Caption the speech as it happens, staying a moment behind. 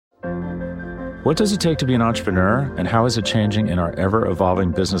What does it take to be an entrepreneur, and how is it changing in our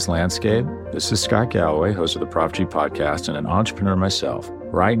ever-evolving business landscape? This is Scott Galloway, host of the Prop G podcast and an entrepreneur myself.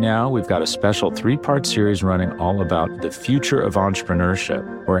 Right now, we've got a special 3-part series running all about the future of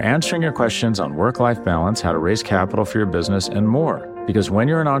entrepreneurship. We're answering your questions on work-life balance, how to raise capital for your business, and more. Because when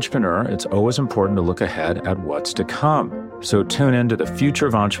you're an entrepreneur, it's always important to look ahead at what's to come. So tune in to the Future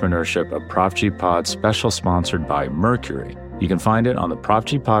of Entrepreneurship, a Prop G pod special sponsored by Mercury. You can find it on the Prop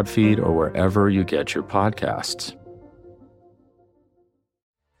G pod feed or wherever you get your podcasts.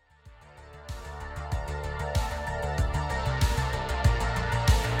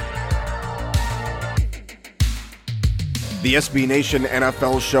 The SB Nation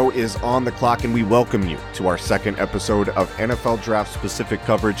NFL show is on the clock, and we welcome you to our second episode of NFL Draft-specific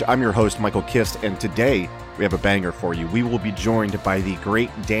coverage. I'm your host, Michael Kist, and today we have a banger for you. We will be joined by the great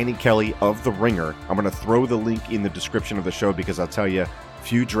Danny Kelly of The Ringer. I'm going to throw the link in the description of the show because I'll tell you,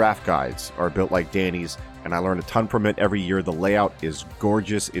 few draft guides are built like Danny's, and I learn a ton from it every year. The layout is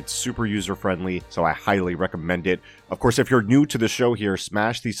gorgeous. It's super user-friendly, so I highly recommend it. Of course, if you're new to the show here,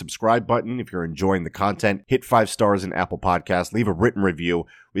 smash the subscribe button. If you're enjoying the content, hit 5 stars in Apple Podcasts. Leave a written review.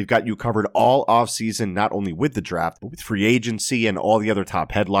 We've got you covered all offseason, not only with the draft, but with free agency and all the other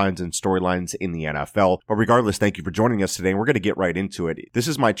top headlines and storylines in the NFL. But regardless, thank you for joining us today, and we're going to get right into it. This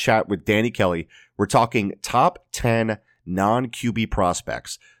is my chat with Danny Kelly. We're talking top 10 non-QB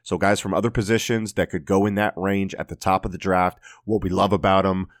prospects. So guys from other positions that could go in that range at the top of the draft, what we love about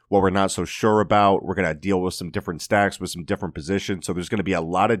them, what we're not so sure about. We're going to deal with some different stacks with some different positions. So there's going to be a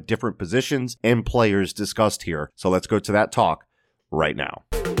lot of different positions and players discussed here. So let's go to that talk right now.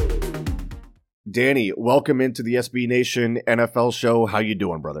 Danny, welcome into the SB Nation NFL show. How you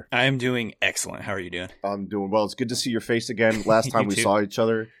doing, brother? I am doing excellent. How are you doing? I'm doing well. It's good to see your face again. Last time we too. saw each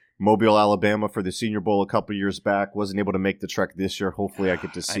other, Mobile, Alabama for the Senior Bowl a couple years back. Wasn't able to make the trek this year. Hopefully I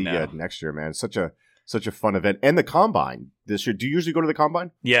get to see you next year, man. Such a fun event. And the Combine this year. Do you usually go to the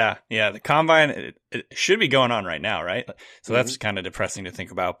Combine? Yeah. The Combine, it should be going on right now, right? So that's kind of depressing to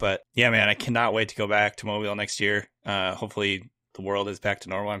think about. But yeah, man, I cannot wait to go back to Mobile next year. Hopefully the world is back to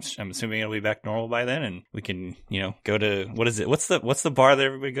normal. I'm assuming it'll be back to normal by then, and we can, go to, what is it? What's the bar that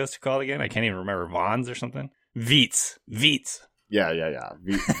everybody goes to called again? I can't even remember. Vaughn's or something? Veets. Yeah.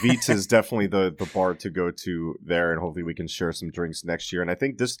 Veets is definitely the bar to go to there, and hopefully we can share some drinks next year. And I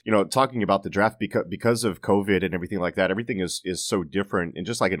think this, talking about the draft because of COVID and everything like that, everything is so different. And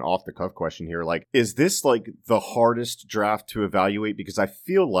just like an off the cuff question here, like, is this like the hardest draft to evaluate? Because I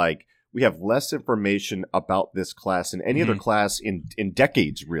feel like we have less information about this class than any other class in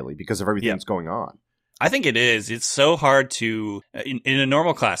decades, really, because of everything that's going on. I think it is. It's so hard to, in a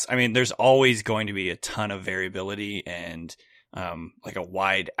normal class, I mean, there's always going to be a ton of variability and like a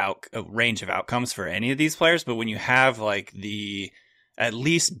wide range of outcomes for any of these players. But when you have like the at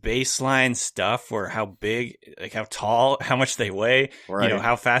least baseline stuff, or how big, like how tall, how much they weigh, right,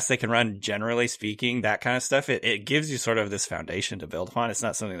 how fast they can run, generally speaking, that kind of stuff, it gives you sort of this foundation to build upon. It's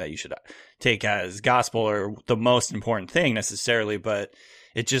not something that you should take as gospel or the most important thing necessarily, but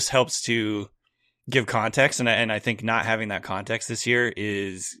it just helps to give context. And I think not having that context this year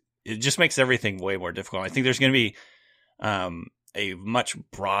it just makes everything way more difficult. I think there's going to be a much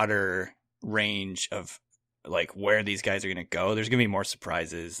broader range of like where these guys are going to go. There's going to be more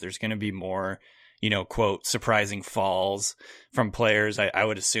surprises. There's going to be more, quote, surprising falls from players, I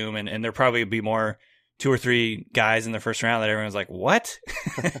would assume. And there probably be more 2 or 3 guys in the first round that everyone's like, what?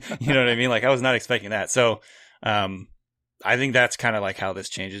 You know what I mean? Like, I was not expecting that. So, I think that's kind of like how this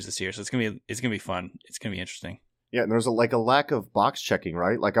changes this year. So it's going to be fun. It's going to be interesting. Yeah, and there's a lack of box checking,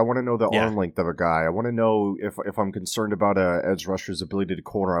 right? Like, I want to know the arm length of a guy. I want to know if I'm concerned about a edge rusher's ability to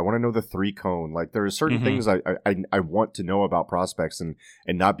corner. I want to know the 3 cone. Like, there are certain things I want to know about prospects and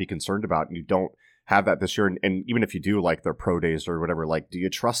not be concerned about. And you don't have that this year. And even if you do, like their pro days or whatever, like, do you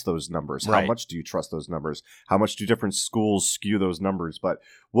trust those numbers? Right. How much do you trust those numbers? How much do different schools skew those numbers? But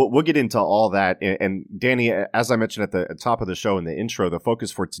we'll get into all that. And Danny, as I mentioned at the top of the show in the intro, the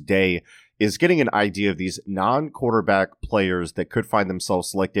focus for today is getting an idea of these non-quarterback players that could find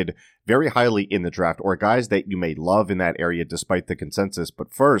themselves selected very highly in the draft, or guys that you may love in that area despite the consensus.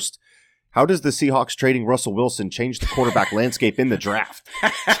 But first, how does the Seahawks trading Russell Wilson change the quarterback landscape in the draft?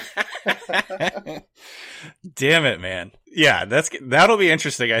 Damn it, man. Yeah, that'll be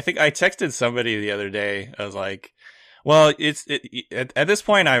interesting. I think I texted somebody the other day. I was like, Well, at this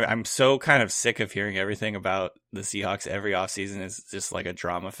point, I'm so kind of sick of hearing everything about the Seahawks every offseason is just like a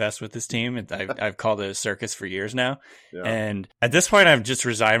drama fest with this team. I've called it a circus for years now. Yeah. And at this point, I've just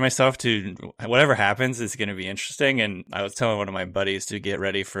resigned myself to whatever happens is going to be interesting. And I was telling one of my buddies to get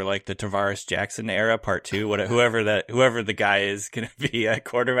ready for like the Tavares Jackson era part 2. Whoever the guy is going to be a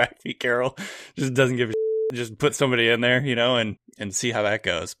quarterback, Pete Carroll, just doesn't give a shit. Just put somebody in there, and see how that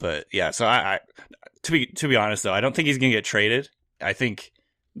goes. But yeah, so to be honest, though, I don't think he's going to get traded. I think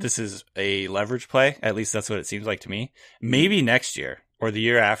this is a leverage play. At least that's what it seems like to me. Maybe next year or the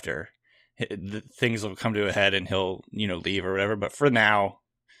year after, things will come to a head and he'll, leave or whatever. But for now,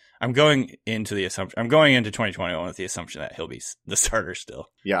 I'm going into 2021 with the assumption that he'll be the starter still.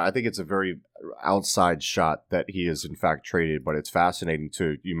 Yeah, I think it's a very outside shot that he is in fact traded, but it's fascinating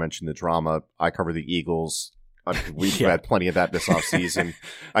too. You mentioned the drama. I cover the Eagles. We've had plenty of that this offseason.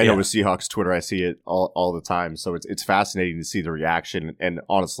 I know with Seahawks Twitter, I see it all the time. So it's fascinating to see the reaction. And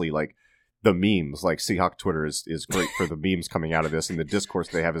honestly, like the memes, like Seahawks Twitter is great for the memes coming out of this. And the discourse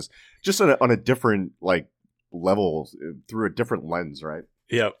they have is just on a different like level through a different lens, right?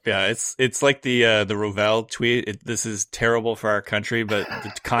 Yep. Yeah. It's like the Rovell tweet. This is terrible for our country, but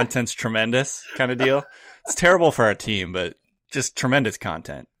the content's tremendous kind of deal. It's terrible for our team, but just tremendous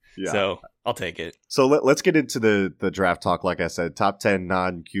content. Yeah. So I'll take it. So let's get into the draft talk. Like I said, top 10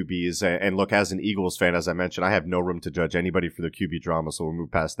 non-QBs. And look, as an Eagles fan, as I mentioned, I have no room to judge anybody for the QB drama, so we'll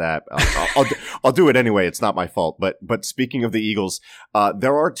move past that. I'll do it anyway. It's not my fault. But speaking of the Eagles,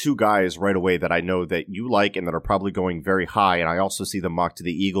 there are 2 guys right away that I know that you like and that are probably going very high. And I also see them mocked to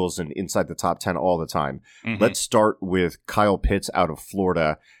the Eagles and inside the top 10 all the time. Mm-hmm. Let's start with Kyle Pitts out of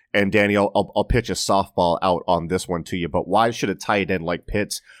Florida. And Danny, I'll pitch a softball out on this one to you. But why should a tight end like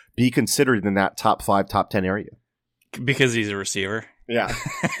Pitts be considered in that top 5, top 10 area? Because he's a receiver. Yeah.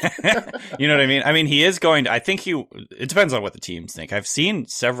 You know what I mean? I mean, he is going to, it depends on what the teams think. I've seen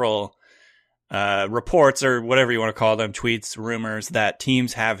several reports or whatever you want to call them, tweets, rumors that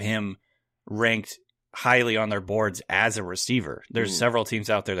teams have him ranked highly on their boards as a receiver. There's several teams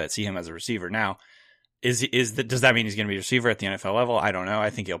out there that see him as a receiver. Now, does that mean he's going to be a receiver at the NFL level? I don't know.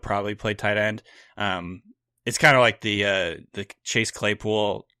 I think he'll probably play tight end. It's kind of like the Chase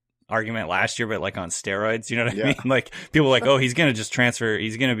Claypool argument last year, but like on steroids, you know what I mean? Like people are like, oh, he's going to just transfer.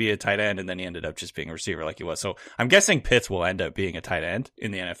 He's going to be a tight end. And then he ended up just being a receiver like he was. So I'm guessing Pitts will end up being a tight end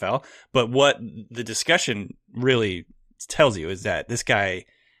in the NFL. But what the discussion really tells you is that this guy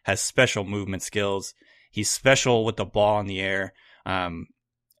has special movement skills. He's special with the ball in the air.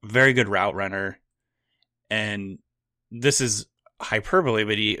 Very good route runner. And this is hyperbole,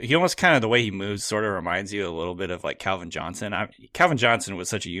 but he almost kind of the way he moves sort of reminds you a little bit of like Calvin Johnson. Calvin Johnson was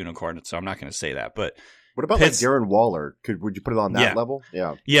such a unicorn, so I'm not going to say that. But what about Pitts, like Darren Waller? Would you put it on that level?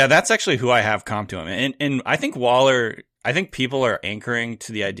 Yeah, that's actually who I have comped to him, and I think Waller. I think people are anchoring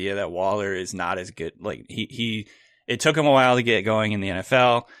to the idea that Waller is not as good. Like it took him a while to get going in the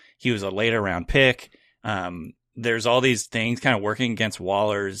NFL. He was a later round pick. There's all these things kind of working against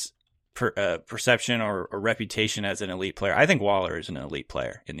Waller's perception or reputation as an elite player. I think Waller is an elite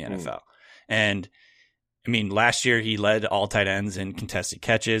player in the NFL. And I mean, last year he led all tight ends in contested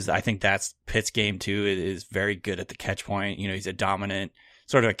catches. I think that's Pitt's game too. It is very good at the catch point. He's a dominant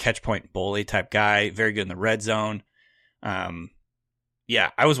sort of a catch point bully type guy, very good in the red zone. I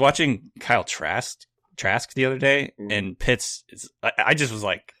was watching Kyle Trask the other day and Pitts I just was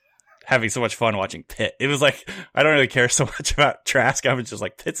like, having so much fun watching Pitt. It was like, I don't really care so much about Trask. I was just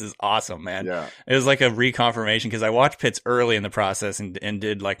like, Pitts is awesome, man. Yeah. It was like a reconfirmation because I watched Pitts early in the process and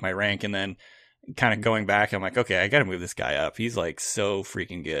did like my rank, and then kind of going back, I'm like, okay, I got to move this guy up. He's like so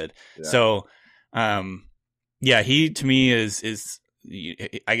freaking good. Yeah. So, he to me is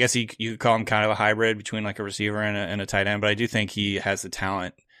I guess you could call him kind of a hybrid between like a receiver and a tight end, but I do think he has the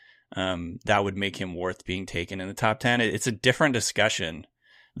talent that would make him worth being taken in the top 10. It's a different discussion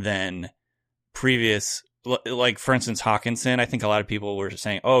than previous, like for instance Hawkinson. I think a lot of people were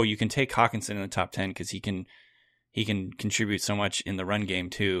saying, oh, you can take Hawkinson in the top 10 because he can contribute so much in the run game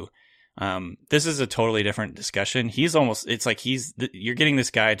too. This is a totally different discussion. You're getting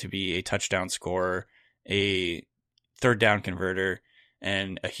this guy to be a touchdown scorer, a third down converter,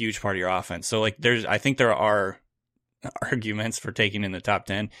 and a huge part of your offense. So like I think there are arguments for taking in the top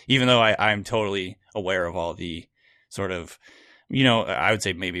 10, even though I'm totally aware of all the sort of, I would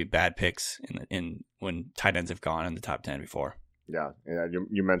say maybe bad picks in when tight ends have gone in the top 10 before. Yeah.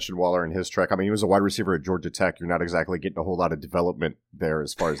 You mentioned Waller and his trek. I mean, he was a wide receiver at Georgia Tech. You're not exactly getting a whole lot of development there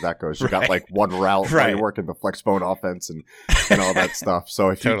as far as that goes. You got like one route, you're working the flex bone offense and all that stuff. So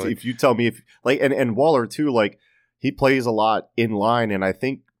if you tell me and Waller too, like he plays a lot in line, and I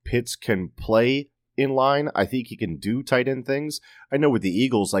think Pitts can play in line. I think he can do tight end things. I know with the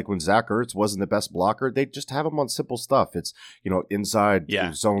Eagles, like when Zach Ertz wasn't the best blocker, they just have him on simple stuff. It's, inside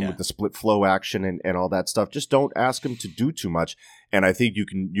zone with the split flow action and all that stuff. Just don't ask him to do too much. And I think you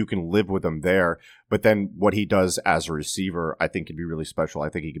can live with him there. But then what he does as a receiver, I think, can be really special. I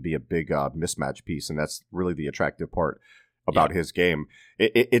think he could be a big mismatch piece, and that's really the attractive part about his game.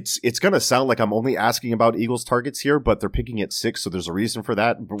 It's going to sound like I'm only asking about Eagles targets here, but they're picking at 6, so there's a reason for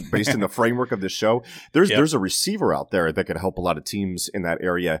that based in the framework of this show. There's a receiver out there that could help a lot of teams in that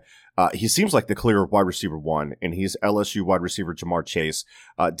area. He seems like the clear wide receiver 1, and he's LSU wide receiver Jamar Chase.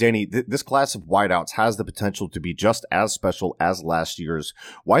 Danny, this class of wideouts has the potential to be just as special as last year's.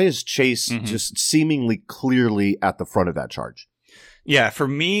 Why is Chase just seemingly clearly at the front of that charge? Yeah, for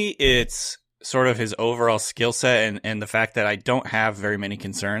me, it's sort of his overall skill set and the fact that I don't have very many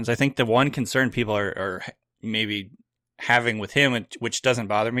concerns. I think the one concern people are maybe having with him, which doesn't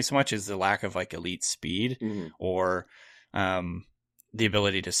bother me so much, is the lack of like elite speed or the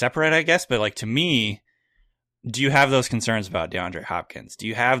ability to separate, I guess. But like, to me, do you have those concerns about DeAndre Hopkins? Do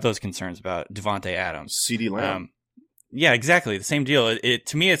you have those concerns about Devontae Adams? CeeDee Lamb? Yeah, exactly. The same deal.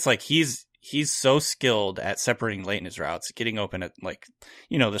 To me, it's like he's so skilled at separating late in his routes, getting open at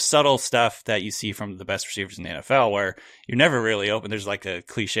the subtle stuff that you see from the best receivers in the NFL, where you're never really open. There's like a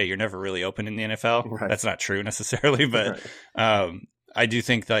cliche, you're never really open in the NFL. Right. That's not true necessarily, but I do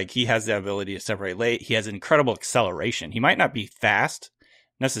think like he has the ability to separate late. He has incredible acceleration. He might not be fast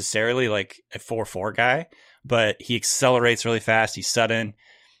necessarily like a 4.4 guy, but he accelerates really fast. He's sudden.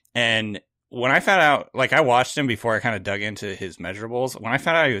 And when I found out, like, I watched him before I kind of dug into his measurables. When I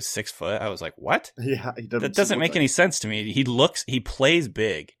found out he was 6 foot, I was like, what? Yeah, that doesn't make any sense to me. He plays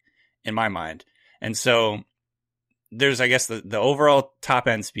big in my mind. And so there's, I guess, the overall top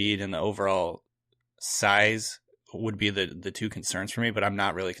end speed and the overall size would be the two concerns for me, but I'm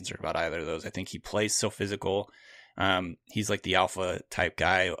not really concerned about either of those. I think he plays so physical. He's like the alpha type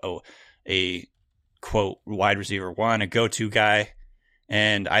guy, a quote wide receiver 1, a go-to guy.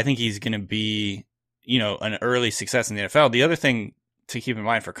 And I think he's going to be, an early success in the NFL. The other thing to keep in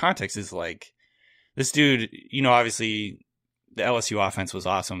mind for context is like this dude, obviously the LSU offense was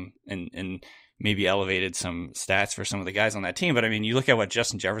awesome and maybe elevated some stats for some of the guys on that team. But I mean, you look at what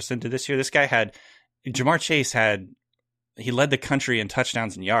Justin Jefferson did this year. This guy Jamar Chase he led the country in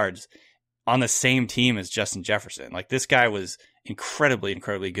touchdowns and yards on the same team as Justin Jefferson. Like, this guy was incredibly,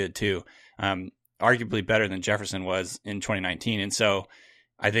 incredibly good too. Arguably better than Jefferson was in 2019. And so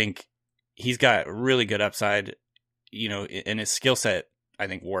I think he's got really good upside, and his skill set, I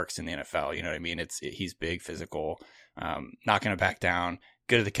think, works in the NFL. You know what I mean? He's big, physical, not going to back down,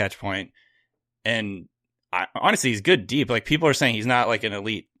 good at the catch point. And honestly, he's good deep. Like, people are saying he's not like an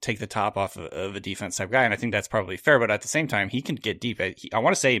elite, take the top off of a defense type guy. And I think that's probably fair. But at the same time, he can get deep. I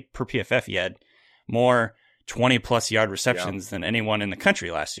want to say per PFF, he had more 20-plus yard receptions than anyone in the country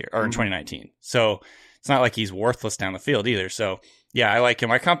last year, or in 2019. So it's not like he's worthless down the field either. So, yeah, I like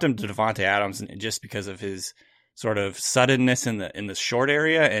him. I comped him to Devontae Adams just because of his sort of suddenness in the short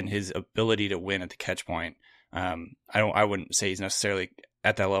area and his ability to win at the catch point. I wouldn't say he's necessarily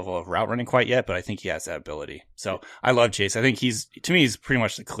at that level of route running quite yet, but I think he has that ability. So I love Chase. I think he's pretty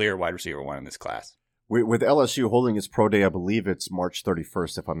much the clear wide receiver 1 in this class. With LSU holding its pro day, I believe it's March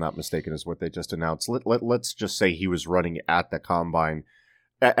 31st, if I'm not mistaken, is what they just announced. Let's just say he was running at the combine.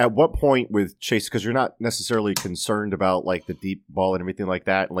 At what point with Chase, because you're not necessarily concerned about like the deep ball and everything like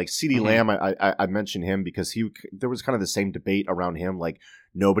that. Like CeeDee Lamb, I mentioned him because there was kind of the same debate around him. Like,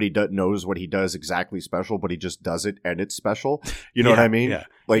 nobody knows what he does exactly special, but he just does it and it's special. You know what I mean? Yeah.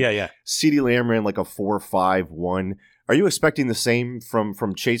 Like, CeeDee Lamb ran like a 4.51. Are you expecting the same from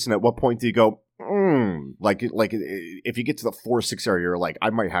Chase? And at what point do you go, like if you get to the 4.6 area, you're like, I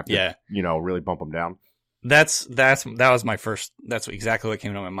might have to, really bump him down? That was my first. That's exactly what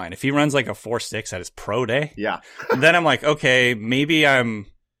came to my mind. If he runs like a 4.6 at his pro day, then I'm like, okay, maybe I'm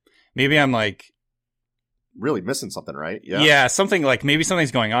like really missing something, right? Yeah, something like maybe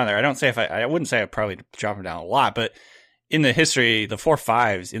something's going on there. I wouldn't say I'd probably drop him down a lot, but in the history, the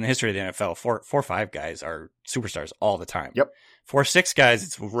 4.5s in the history of the NFL, 4.5 guys are superstars all the time. Yep. 4.6 guys,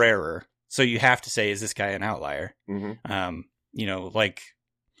 it's rarer. So you have to say, is this guy an outlier?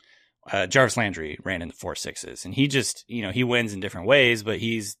 Jarvis Landry ran in the 4.6s, and he just, he wins in different ways, but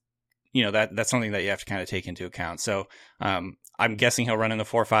he's, that's something that you have to kind of take into account. So I'm guessing he'll run in the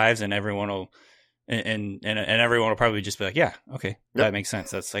 4.5s, and everyone will, and everyone will probably just be like, yeah, okay, that makes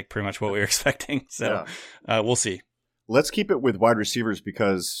sense. That's like pretty much what we were expecting. So we'll see. Let's keep it with wide receivers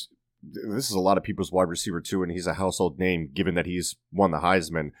because this is a lot of people's wide receiver too, and he's a household name given that he's won the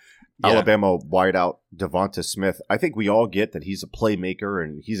Heisman. Alabama wideout Devonta Smith. I think we all get that he's a playmaker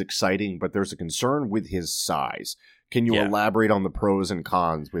and he's exciting, but there's a concern with his size. Can you elaborate on the pros and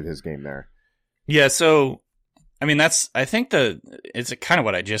cons with his game there? Yeah, so I mean I think it's kind of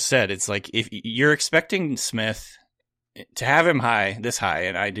what I just said. It's like if you're expecting Smith to have him this high,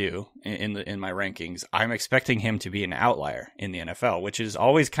 and I do in my rankings, I'm expecting him to be an outlier in the NFL, which is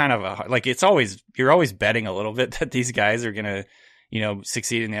always kind of you're always betting a little bit that these guys are gonna,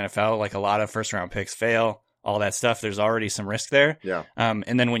 succeed in the NFL. Like a lot of first round picks fail, all that stuff. There's already some risk there. Yeah.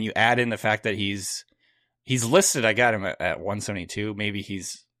 And then when you add in the fact that he's listed, I got him at 172. Maybe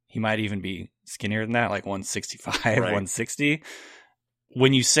he might even be skinnier than that, like 165, right. 160.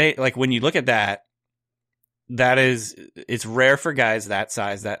 When you look at that, it's rare for guys that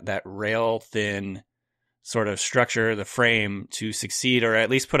size, that rail thin sort of structure, the frame, to succeed or at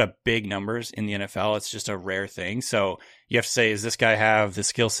least put up big numbers in the NFL. It's just a rare thing. So you have to say, does this guy have the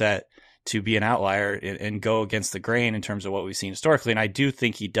skill set to be an outlier and go against the grain in terms of what we've seen historically? And I do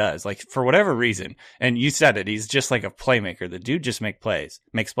think he does, like, for whatever reason. And you said it, he's just like a playmaker. The dude just makes plays.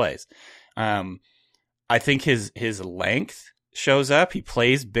 I think his length shows up. He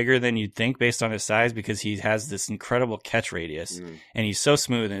plays bigger than you'd think based on his size because he has this incredible catch radius and he's so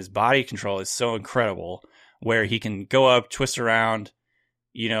smooth and his body control is so incredible where he can go up, twist around,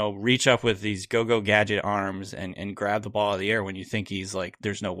 reach up with these go-go gadget arms and grab the ball out of the air when you think he's like,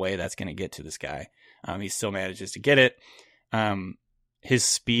 there's no way that's going to get to this guy. He still manages to get it. His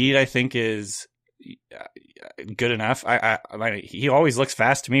speed, I think, is good enough. He always looks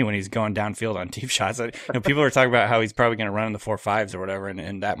fast to me when he's going downfield on deep shots. People are talking about how he's probably going to run in the 4.5s or whatever,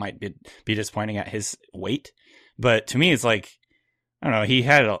 and that might be disappointing at his weight. But to me, it's like, I don't know. He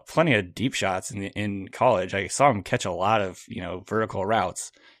had plenty of deep shots in college. I saw him catch a lot of vertical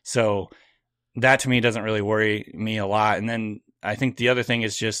routes. So that to me doesn't really worry me a lot. And then I think the other thing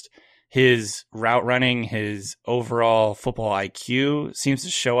is just his route running, his overall football IQ seems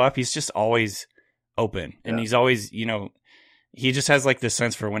to show up. He's just always open, and he's always, he just has like this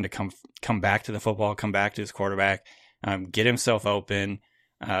sense for when to come back to the football, come back to his quarterback, get himself open,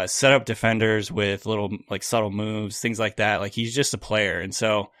 set up defenders with little like subtle moves, things like that. Like he's just a player. And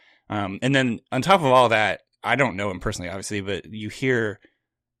so, and then on top of all that, I don't know him personally, obviously, but you hear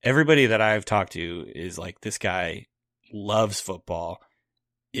everybody that I've talked to is like, this guy loves football,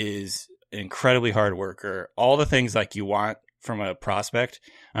 is an incredibly hard worker, all the things like you want from a prospect.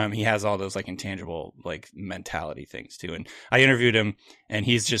 He has all those like intangible like mentality things too. And I interviewed him and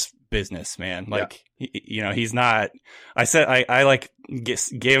he's just business, man. Like, he's not, I said, I like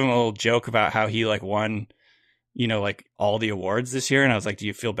gave him a little joke about how he like won, like all the awards this year. And I was like, do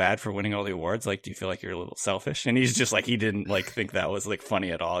you feel bad for winning all the awards? Like, do you feel like you're a little selfish? And he's just like, he didn't like think that was like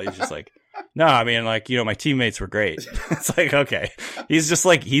funny at all. He's just like, no, I mean, like, my teammates were great. It's like, okay. He's just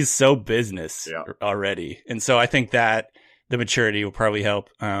like, he's so business already. And so I think that the maturity will probably help,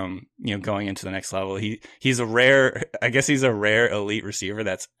 going into the next level. He's a rare elite receiver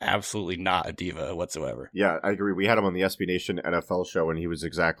that's absolutely not a diva whatsoever. Yeah, I agree. We had him on the SB Nation NFL show, and he was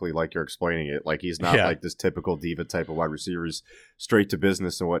exactly like you're explaining it. Like, he's not like this typical diva type of wide receivers, straight to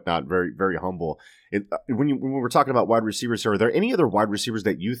business and whatnot. Very, very humble. When we're talking about wide receivers here, are there any other wide receivers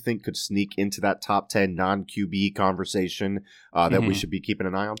that you think could sneak into that top 10 non-QB conversation that we should be keeping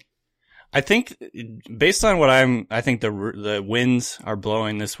an eye on? I think based on what I think the winds are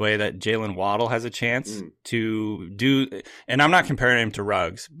blowing this way that Jalen Waddle has a chance to do, and I'm not comparing him to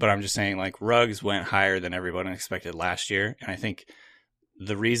Ruggs, but I'm just saying like Ruggs went higher than everyone expected last year. And I think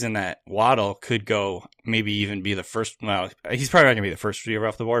the reason that Waddle could go maybe even be the first, well, he's probably not going to be the first receiver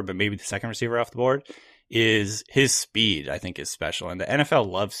off the board, but maybe the second receiver off the board, is his speed, I think, is special. And the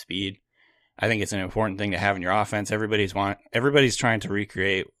NFL loves speed. I think it's an important thing to have in your offense. Everybody's trying to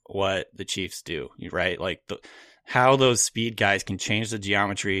recreate what the Chiefs do, right? Like how those speed guys can change the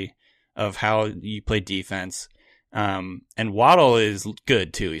geometry of how you play defense. And Waddle is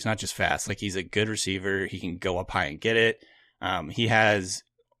good too. He's not just fast. Like, he's a good receiver. He can go up high and get it. He has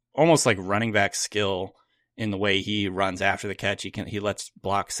almost like running back skill in the way he runs after the catch. He lets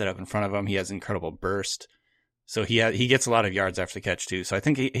blocks set up in front of him. He has incredible burst. So he gets a lot of yards after the catch too. So I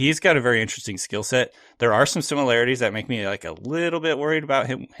think he's got a very interesting skill set. There are some similarities that make me like a little bit worried about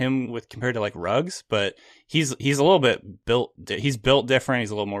him with compared to like Ruggs, but he's a little bit built. He's built different.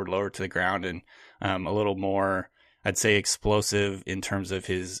 He's a little more lower to the ground and a little more, I'd say, explosive in terms of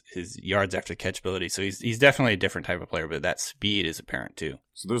his yards after catch ability. So he's definitely a different type of player, but that speed is apparent too.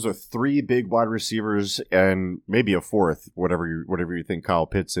 So those are three big wide receivers and maybe a fourth, whatever you think Kyle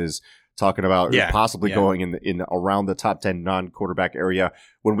Pitts is. talking about possibly going in around the top 10 non-quarterback area.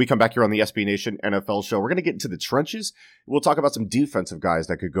 When we come back here on the SB Nation NFL show, we're going to get into the trenches. We'll talk about some defensive guys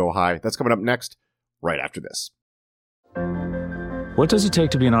that could go high. That's coming up next, right after this. What does it take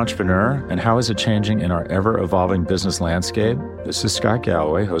to be an entrepreneur, and how is it changing in our ever-evolving business landscape? This is Scott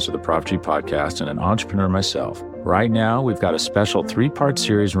Galloway, host of the Prop G podcast and an entrepreneur myself. Right now, we've got a special 3-part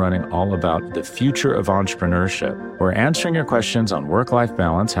series running all about the future of entrepreneurship. We're answering your questions on work-life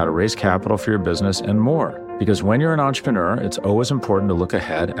balance, how to raise capital for your business, and more. Because when you're an entrepreneur, it's always important to look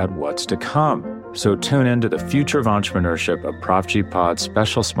ahead at what's to come. So tune in to the Future of Entrepreneurship, a Prop G pod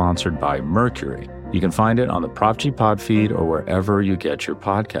special sponsored by Mercury. You can find it on the Prop G Pod feed or wherever you get your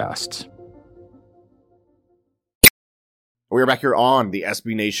podcasts. We're back here on the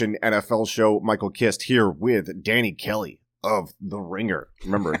SB Nation NFL show. Michael Kist here with Danny Kelly of The Ringer.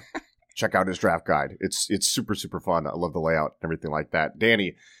 Remember, check out his draft guide. It's super, super fun. I love the layout and everything like that.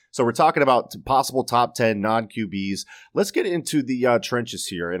 Danny, so we're talking about possible top 10 non-QBs. Let's get into the trenches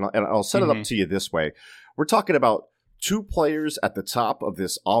here, and I'll set it up to you this way. We're talking about 2 players at the top of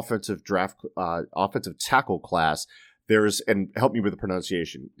this offensive tackle class. And help me with the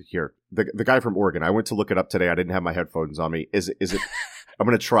pronunciation here. The guy from Oregon. I went to look it up today. I didn't have my headphones on me. Is it? I'm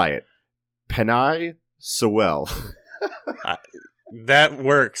going to try it. Penei Sewell. That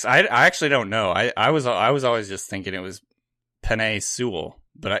works. I actually don't know. I was always just thinking it was Penei Sewell,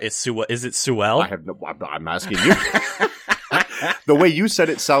 but it's Sewell. Is it Sewell? I'm asking you. The way you said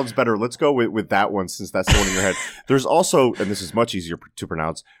it sounds better. Let's go with that one, since that's the one in your head. There's also, and this is much easier to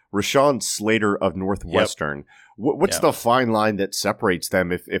pronounce, Rashawn Slater of Northwestern. Yep. What's the fine line that separates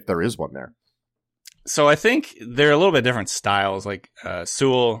them, if there is one there? So I think they're a little bit different styles. Like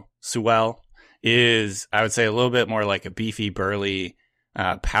Sewell is, I would say, a little bit more like a beefy, burly,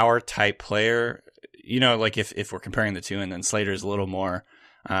 power type player. You know, like if we're comparing the two, and then Slater's a little more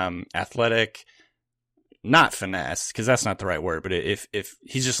athletic. Not finesse, because that's not the right word, but if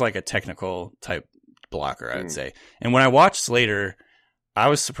he's just like a technical type blocker, I would say. And when I watched Slater, I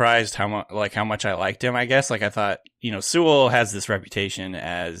was surprised how much I liked him, I guess. Like, I thought, Sewell has this reputation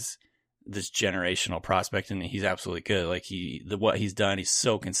as this generational prospect, and he's absolutely good. Like, what he's done, he's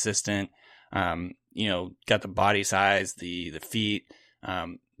so consistent. Got the body size, the feet,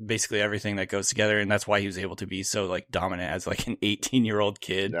 basically everything that goes together, and that's why he was able to be so like dominant as like an 18-year-old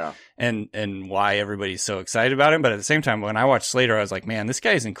kid, and why everybody's so excited about him. But at the same time, when I watched Slater, I was like, man, this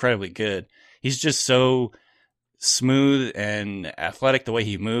guy is incredibly good. He's just so smooth and athletic. The way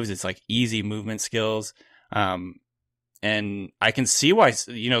he moves, it's like easy movement skills, and I can see why.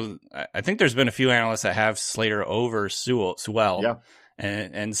 I think there's been a few analysts that have Slater over Sewell. Yeah.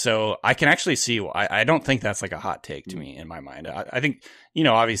 And so I can actually see, I don't think that's like a hot take to me in my mind. I think,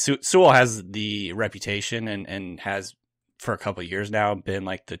 obviously Sewell has the reputation and has for a couple of years now been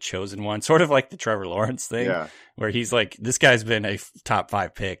like the chosen one, sort of like the Trevor Lawrence thing, where he's like, this guy's been a top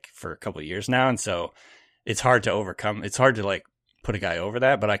 5 pick for a couple of years now. And so it's hard to overcome. It's hard to like put a guy over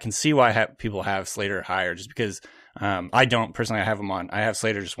that, but I can see why people have Slater higher, just because I don't personally. I have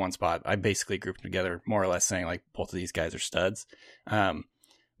Slater just one spot. I basically grouped them together more or less, saying like both of these guys are studs.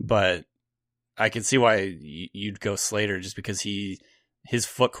 But I can see why you'd go Slater, just because his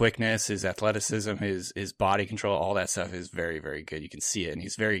foot quickness, his athleticism, his body control, all that stuff is very, very good. You can see it, and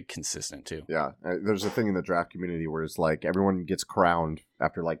he's very consistent too. Yeah, there's a thing in the draft community where it's like everyone gets crowned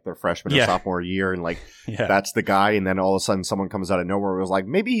after like their freshman or sophomore year, and like that's the guy, and then all of a sudden someone comes out of nowhere and was like,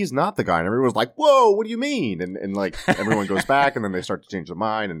 maybe he's not the guy, and everyone's like, whoa, what do you mean? And like everyone goes back, and then they start to change their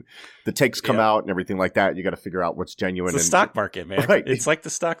mind, and the takes come out and everything like that. You got to figure out what's genuine. It's the stock market, man. Right. It's like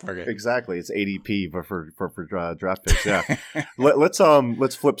the stock market. Exactly. It's ADP, but for draft picks. Yeah.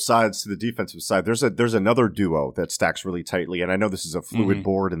 Let's flip sides to the defensive side. There's another duo that stacks really tightly, and I know this is a fluid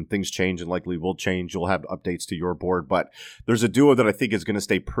board, and things change and likely will change. You'll have updates to your board, but there's a duo that I think is going to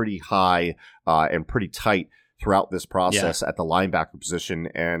stay pretty high and pretty tight throughout this process at the linebacker position,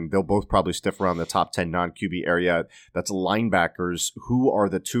 and they'll both probably stiff around the top 10 non-QB area. That's linebackers. Who are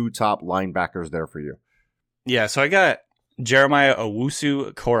the 2 top linebackers there for you? Yeah, so I got Jeremiah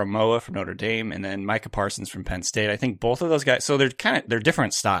Owusu-Koramoah from Notre Dame, and then Micah Parsons from Penn State. I think both of those guys, so they're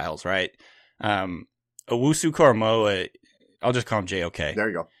different styles, right? Owusu-Koramoah, I'll just call him JOK. There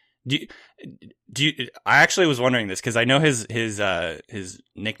you go. Do you, I actually was wondering this, because I know his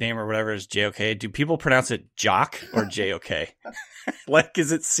nickname or whatever is JOK. Do people pronounce it Jock or JOK? Like,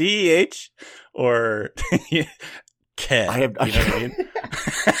 is it CEH or K? You know what I mean?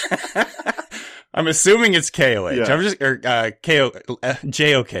 I'm assuming it's KOH. Yeah. I'm just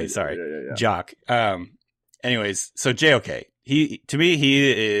JOK. Sorry, Jock. Anyways, so JOK. He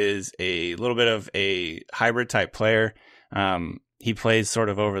is a little bit of a hybrid type player. He plays sort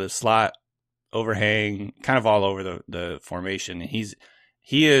of over the slot, overhang, kind of all over the formation.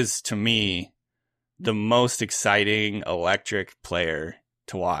 He is, to me, the most exciting electric player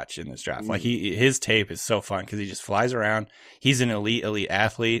to watch in this draft. Like his tape is so fun because he just flies around. He's an elite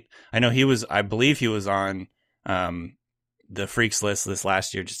athlete. I believe he was on the freaks list this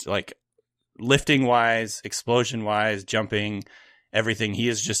last year, just like lifting wise, explosion wise, jumping, everything. He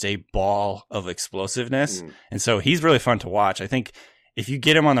is just a ball of explosiveness. And so he's really fun to watch. I think if you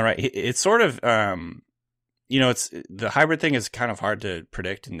get him on the right, it's sort of, it's the hybrid thing is kind of hard to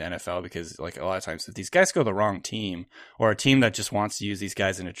predict in the NFL because like a lot of times if these guys go the wrong team or a team that just wants to use these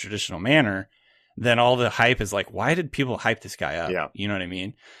guys in a traditional manner, then all the hype is like, why did people hype this guy up? Yeah. You know what I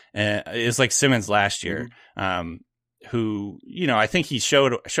mean? It's like Simmons last year, who, I think he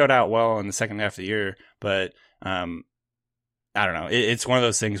showed out well in the second half of the year, but I don't know. It's one of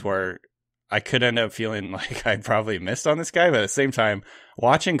those things where I could end up feeling like I probably missed on this guy, but at the same time,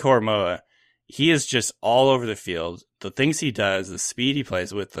 watching Koromoa, he is just all over the field. The things he does, the speed he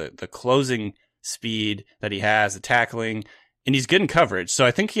plays with, the closing speed that he has, the tackling, and he's good in coverage. So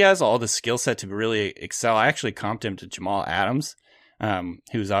I think he has all the skill set to really excel. I actually comped him to Jamal Adams,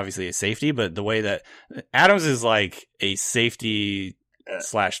 who's obviously a safety, but the way that Adams is like a safety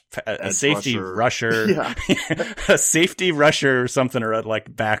slash a safety rusher, a safety rusher or something, or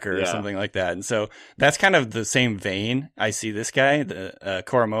like backer or something like that. And so that's kind of the same vein. I see this guy, the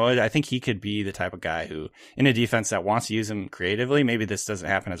Koromoa. I think he could be the type of guy who, in a defense that wants to use him creatively, maybe this doesn't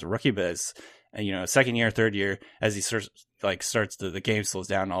happen as a rookie, but as second year, third year, as he starts the game slows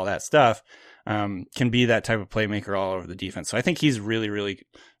down and all that stuff, can be that type of playmaker all over the defense. So I think he's really, really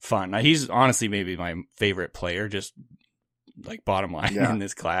fun. Now, he's honestly maybe my favorite player, just like bottom line in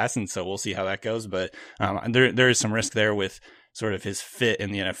this class. And so we'll see how that goes. But there is some risk there with sort of his fit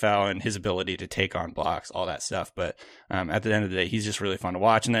in the NFL and his ability to take on blocks, all that stuff. But at the end of the day, he's just really fun to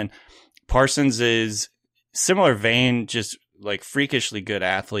watch. And then Parsons is similar vein, just like freakishly good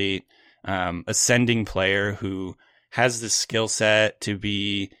athlete, ascending player who has the skill set to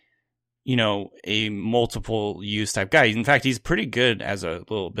be, a multiple use type guy. In fact, he's pretty good as a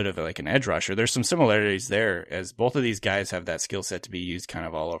little bit of like an edge rusher. There's some similarities there as both of these guys have that skill set to be used kind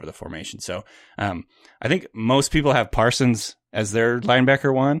of all over the formation. So I think most people have Parsons as their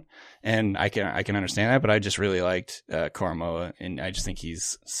linebacker one, and I can understand that, but I just really liked Koromoa, and I just think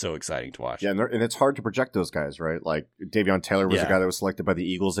he's so exciting to watch. Yeah, and it's hard to project those guys, right? Like Davion Taylor was a guy that was selected by the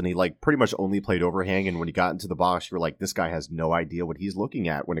Eagles, and he like pretty much only played overhang, and when he got into the box, you were like, this guy has no idea what he's looking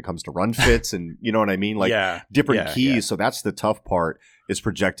at when it comes to run fits, and you know what I mean? Like different keys, so that's the tough part, is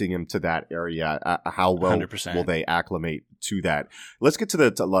projecting him to that area. How well 100%. Will they acclimate to that? Let's get to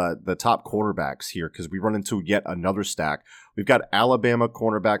the top cornerbacks here, because we run into yet another stack. We've got Alabama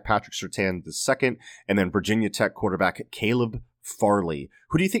cornerback Patrick Surtain II, and then Virginia Tech quarterback Caleb Farley.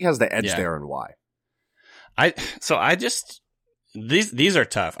 Who do you think has the edge there, and why? These are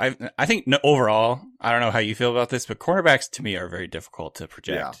tough. I think overall, I don't know how you feel about this, but cornerbacks to me are very difficult to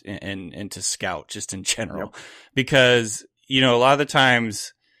project and to scout just in general, because a lot of the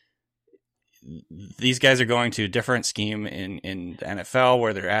times these guys are going to a different scheme in the NFL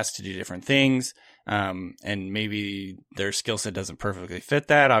where they're asked to do different things. And maybe their skill set doesn't perfectly fit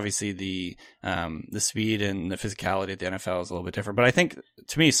that. Obviously, the speed and the physicality of the NFL is a little bit different. But I think,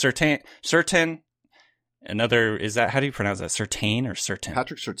 to me, Surtain, is that, how do you pronounce that? Surtain or Surtain?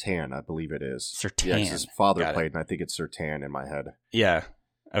 Patrick Surtain, I believe it is. Surtain. Yeah, his father played, and I think it's Surtain in my head. Yeah.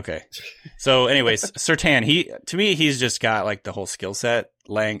 Okay. So, anyways, Surtain, to me, he's just got like the whole skill set,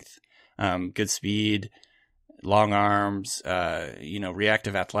 length, good speed, long arms,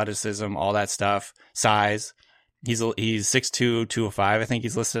 reactive athleticism, all that stuff, size. He's 6'2", 205, I think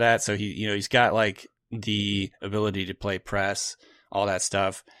he's listed at. So he's got like the ability to play press, all that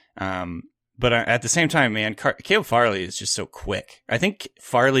stuff. But at the same time, man, Caleb Farley is just so quick. I think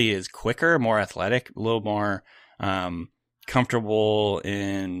Farley is quicker, more athletic, a little more comfortable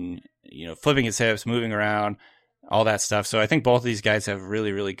in, flipping his hips, moving around, all that stuff. So I think both of these guys have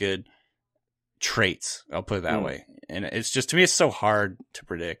really, really good traits, I'll put it that way. And it's just, to me, it's so hard to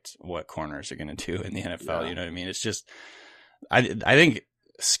predict what corners are going to do in the NFL. You know what I mean? It's just, I think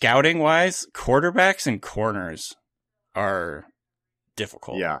scouting wise, quarterbacks and corners are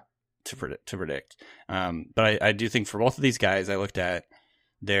difficult to predict. But I do think for both of these guys, I looked at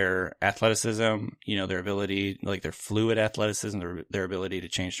their athleticism, their ability, like their fluid athleticism, their ability to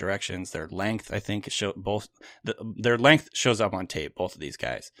change directions, their length. I think their length shows up on tape, both of these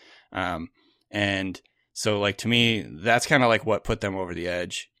guys. And so, like, to me, that's kind of like what put them over the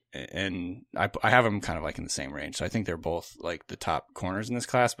edge and I have them kind of like in the same range. So I think they're both like the top corners in this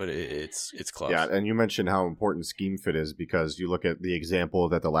class, but it's close. Yeah, and you mentioned how important scheme fit is because you look at the example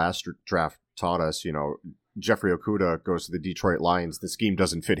that the last draft taught us. Jeffrey Okudah goes to the Detroit Lions. The scheme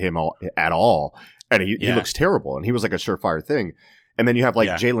doesn't fit him at all, and he looks terrible. And he was like a surefire thing. And then you have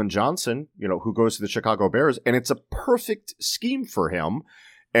Jalen Johnson, who goes to the Chicago Bears, and it's a perfect scheme for him.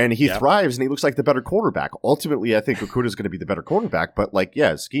 And he thrives, and he looks like the better quarterback. Ultimately, I think Okudah is going to be the better quarterback. But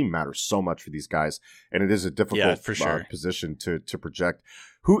scheme matters so much for these guys, and it is a difficult for sure. Position to project.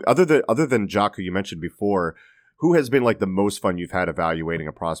 Who other than Jock, who you mentioned before, who has been the most fun you've had evaluating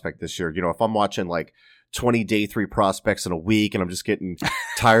a prospect this year? If I'm watching 20 day 3 prospects in a week, and I'm just getting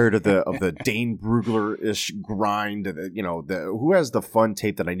tired of the Dane Brugler-ish grind. Who has the fun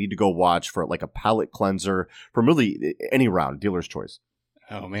tape that I need to go watch for a palate cleanser from really any round, dealer's choice?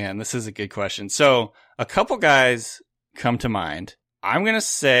 Oh man, this is a good question. So a couple guys come to mind. I'm going to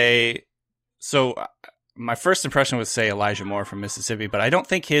say, my first impression was say Elijah Moore from Mississippi, but I don't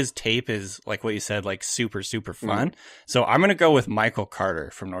think his tape is like what you said, super, super fun. Mm-hmm. So I'm going to go with Michael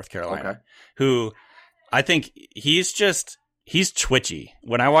Carter from North Carolina, who I think he's twitchy.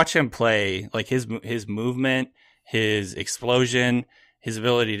 When I watch him play, his movement, his explosion, his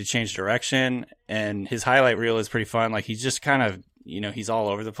ability to change direction, and his highlight reel is pretty fun. He's just kind of, he's all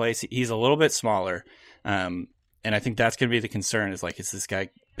over the place. He's a little bit smaller. And I think that's going to be the concern is this guy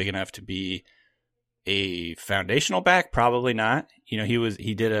big enough to be a foundational back? Probably not.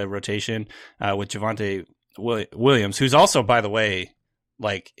 He did a rotation with Javonte Williams, who's also, by the way,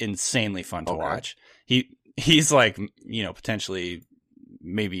 insanely fun to watch. He's potentially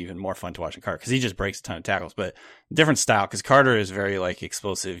maybe even more fun to watch than Carter because he just breaks a ton of tackles, but different style because Carter is very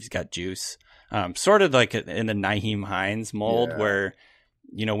explosive. He's got juice. Sort of in the Nyheim Hines mold where,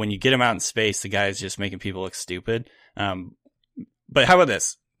 when you get him out in space, the guy is just making people look stupid. But how about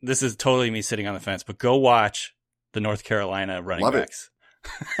this? This is totally me sitting on the fence, but go watch the North Carolina running backs.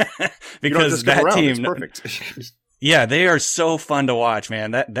 Because that team, it's perfect. Yeah, they are so fun to watch,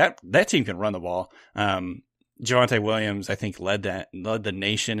 man. That team can run the ball. Javonte Williams, I think, led the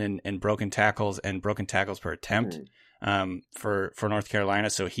nation in broken tackles and broken tackles per attempt for North Carolina.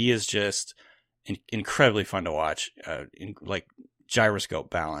 So he is just incredibly fun to watch,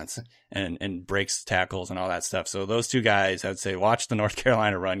 gyroscope balance and breaks tackles and all that stuff. So those two guys, I'd say watch the North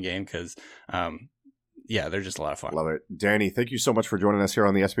Carolina run game because, they're just a lot of fun. Love it. Danny, thank you so much for joining us here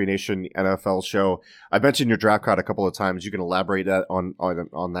on the SB Nation NFL show. I mentioned your draft card a couple of times. You can elaborate on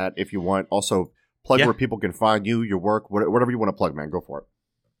that if you want. Also, plug where people can find you, your work, whatever you want to plug, man. Go for it.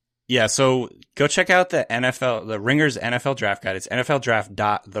 Yeah, so go check out the Ringer's NFL Draft Guide. It's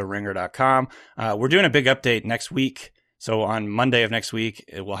nfldraft.theringer.com. We're doing a big update next week. So on Monday of next week,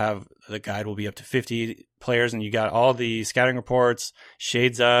 the guide will be up to 50 players, and you got all the scouting reports,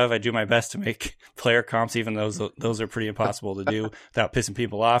 shades of. I do my best to make player comps, even those are pretty impossible to do without pissing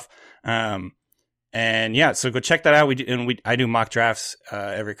people off. So go check that out. I do mock drafts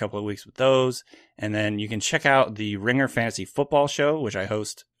every couple of weeks with those, and then you can check out the Ringer Fantasy Football Show, which I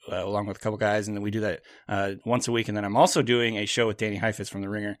host along with a couple guys, and then we do that once a week. And then I'm also doing a show with Danny Heifetz from the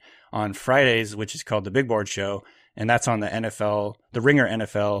Ringer on Fridays, which is called the Big Board Show, and that's on the Ringer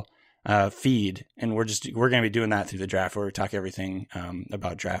NFL feed. And we're going to be doing that through the draft, where we talk everything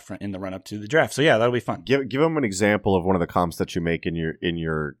about draft in the run up to the draft. So yeah, that'll be fun. Give them an example of one of the comps that you make in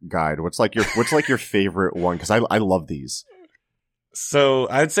your guide. What's your favorite one? Because I love these. So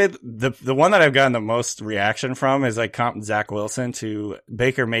I'd say the one that I've gotten the most reaction from is comp Zach Wilson to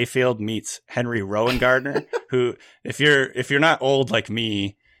Baker Mayfield meets Henry Rowan Gardner, who if you're not old like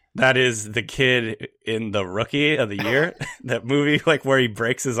me, that is the kid in The Rookie of the Year, that movie where he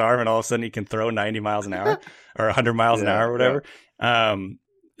breaks his arm and all of a sudden he can throw 90 miles an hour or 100 miles an hour or whatever. Yeah.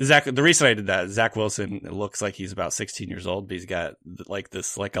 The reason I did that, Zach Wilson looks like he's about 16 years old, but he's got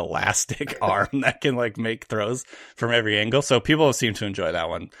this elastic arm that can make throws from every angle. So people seem to enjoy that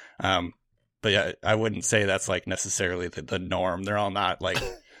one. But yeah, I wouldn't say that's necessarily the norm. They're all not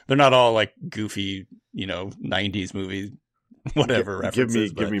they're not all goofy, 90s movie, whatever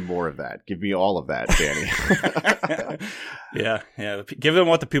references. Give me more of that. Give me all of that, Danny. Yeah. Give them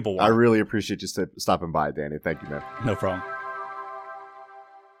what the people want. I really appreciate you stopping by, Danny. Thank you, man. No problem.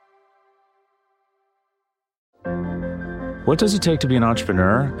 What does it take to be an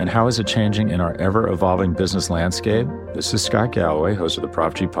entrepreneur, and how is it changing in our ever-evolving business landscape? This is Scott Galloway, host of the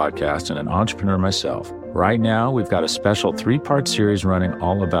Prop G podcast and an entrepreneur myself. Right now, we've got a special 3-part series running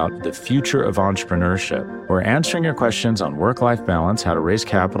all about the future of entrepreneurship. We're answering your questions on work-life balance, how to raise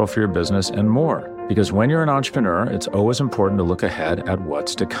capital for your business, and more. Because when you're an entrepreneur, it's always important to look ahead at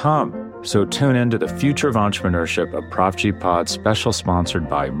what's to come. So tune in to the Future of Entrepreneurship, a Prop G Pod special sponsored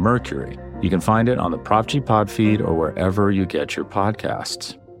by Mercury. You can find it on the Prop G Pod feed or wherever you get your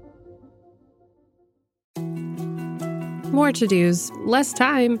podcasts. More to-dos, less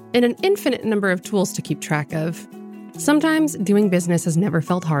time, and an infinite number of tools to keep track of. Sometimes doing business has never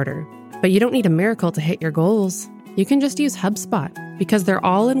felt harder, but you don't need a miracle to hit your goals. You can just use HubSpot, because their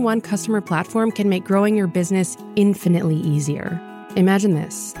all-in-one customer platform can make growing your business infinitely easier. Imagine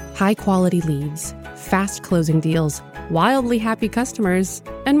this: high-quality leads, fast closing deals, wildly happy customers,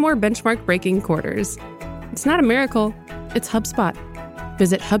 and more benchmark-breaking quarters. It's not a miracle, it's HubSpot.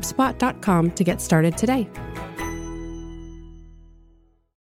 Visit HubSpot.com to get started today.